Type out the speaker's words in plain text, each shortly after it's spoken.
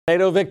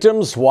Tornado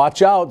victims,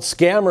 watch out.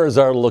 Scammers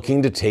are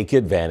looking to take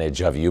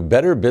advantage of you.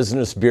 Better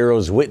Business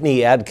Bureau's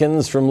Whitney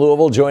Adkins from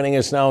Louisville joining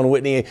us now. And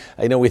Whitney,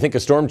 I know we think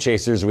of storm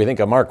chasers, we think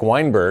of Mark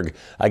Weinberg.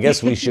 I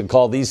guess we should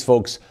call these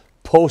folks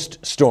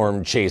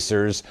post-storm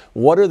chasers.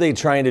 What are they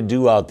trying to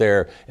do out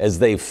there as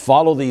they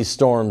follow these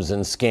storms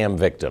and scam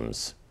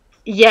victims?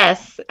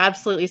 Yes,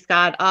 absolutely,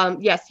 Scott.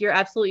 Yes, you're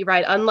absolutely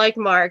right. Unlike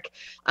Mark,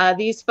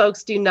 these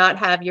folks do not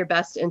have your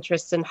best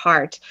interests in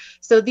heart.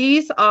 So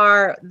these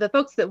are the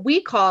folks that we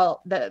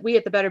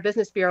at the Better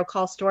Business Bureau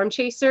call storm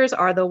chasers,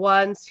 are the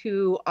ones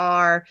who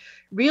are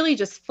really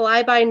just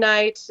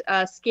fly-by-night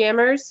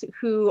scammers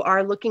who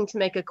are looking to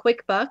make a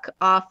quick buck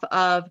off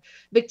of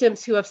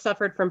victims who have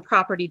suffered from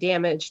property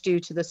damage due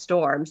to the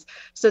storms.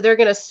 So they're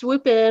going to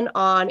swoop in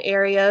on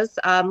areas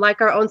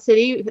like our own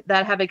city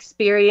that have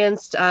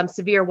experienced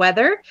severe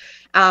weather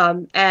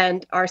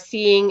and are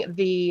seeing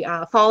the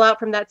fallout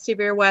from that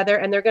severe weather.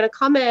 And they're going to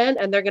come in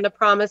and they're going to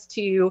promise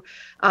to,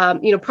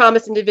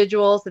 promise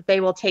individuals that they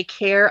will take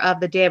care of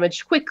the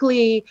damage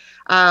quickly,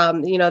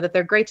 that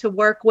they're great to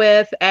work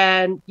with.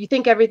 And you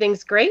think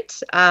everything's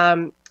great.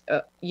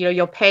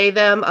 You'll pay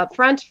them up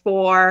front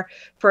for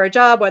a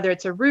job, whether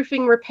it's a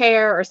roofing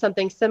repair or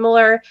something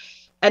similar.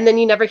 And then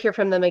you never hear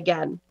from them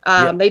again.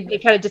 They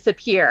kind of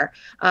disappear,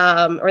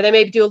 or they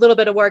may do a little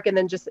bit of work and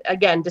then just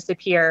again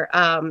disappear.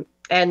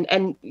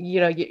 And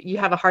you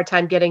have a hard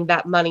time getting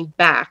that money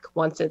back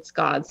once it's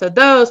gone. So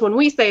those, when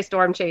we say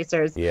storm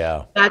chasers,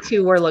 that's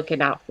who we're looking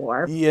out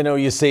for.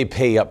 You say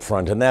pay up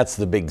front, and that's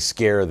the big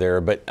scare there.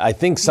 But I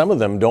think some of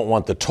them don't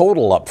want the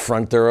total up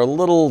front. They're a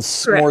little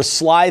more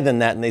sly than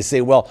that. And they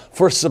say, well,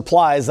 for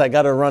supplies, I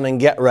got to run and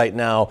get right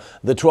now.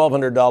 The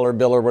 $1,200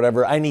 bill or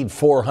whatever, I need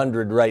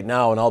 $400 right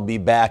now, and I'll be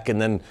back.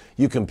 And then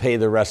you can pay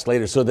the rest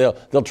later. So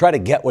they'll try to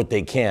get what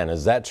they can.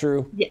 Is that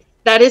true? Yes.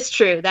 That is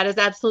true. That is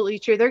absolutely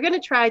true. They're going to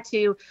try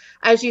to,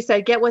 as you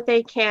said, get what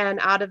they can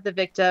out of the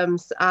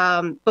victims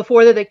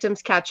before the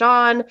victims catch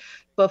on,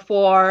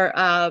 before,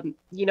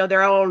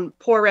 their own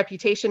poor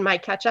reputation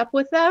might catch up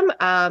with them.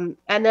 And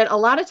then a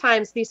lot of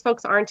times these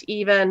folks aren't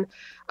even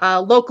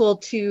local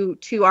to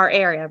our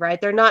area, right?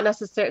 They're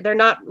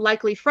not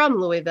likely from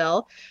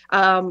Louisville.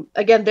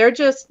 Again,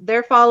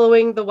 they're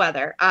following the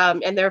weather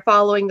and they're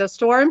following those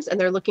storms and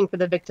they're looking for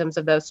the victims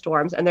of those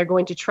storms. And they're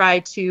going to try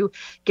to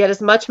get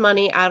as much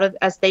money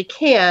as they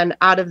can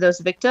out of those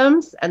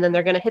victims. And then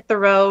they're going to hit the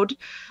road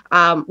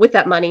with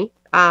that money.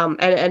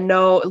 And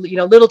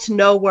little to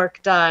no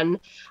work done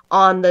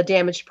on the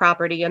damaged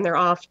property, and they're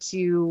off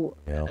to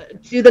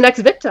the next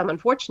victim,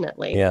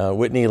 unfortunately. Yeah,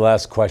 Whitney,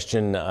 last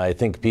question. I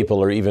think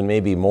people are even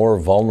maybe more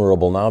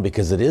vulnerable now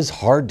because it is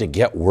hard to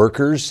get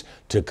workers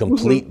to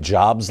complete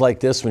jobs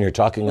like this when you're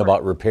talking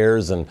about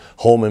repairs and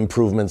home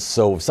improvements.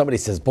 So if somebody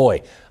says,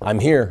 boy, I'm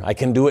here, I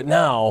can do it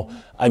now.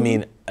 I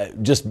mean,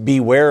 just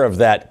beware of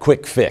that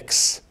quick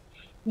fix.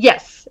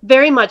 Yes,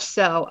 very much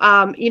so.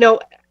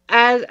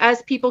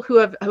 As people who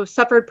have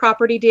suffered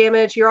property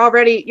damage, you're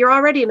already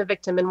a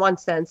victim in one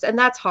sense, and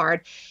that's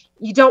hard.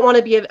 You don't want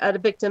to be a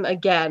victim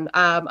again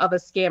of a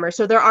scammer.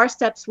 So there are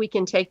steps we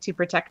can take to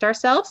protect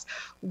ourselves.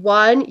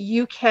 One,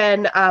 you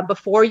can,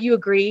 before you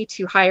agree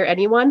to hire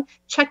anyone,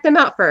 check them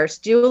out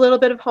first. Do a little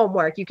bit of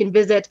homework. You can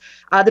visit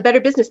the Better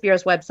Business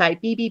Bureau's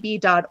website,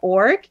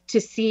 bbb.org,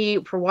 to see,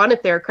 for one,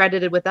 if they're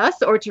accredited with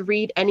us, or to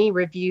read any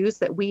reviews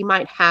that we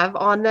might have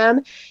on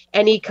them,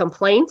 any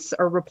complaints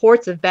or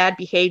reports of bad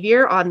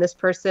behavior on this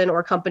person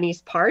or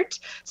company's part.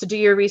 So do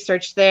your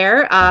research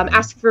there.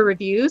 Ask for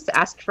reviews,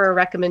 ask for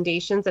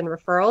recommendations and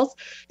referrals.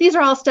 These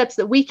are all steps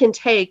that we can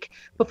take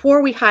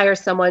before we hire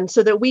someone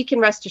so that we can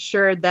rest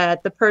assured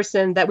that the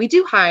person that we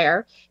do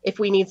hire, if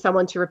we need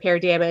someone to repair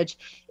damage,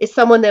 is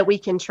someone that we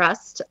can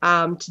trust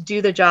to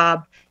do the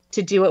job,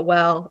 to do it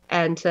well,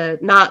 and to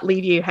not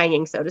leave you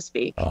hanging, so to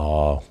speak.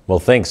 Oh, well,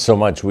 thanks so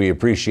much. We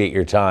appreciate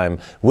your time.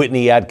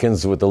 Whitney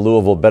Adkins with the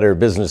Louisville Better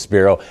Business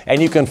Bureau.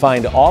 And you can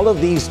find all of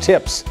these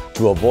tips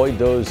to avoid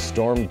those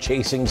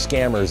storm-chasing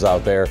scammers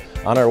out there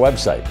on our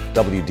website,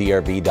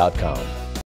 WDRB.com.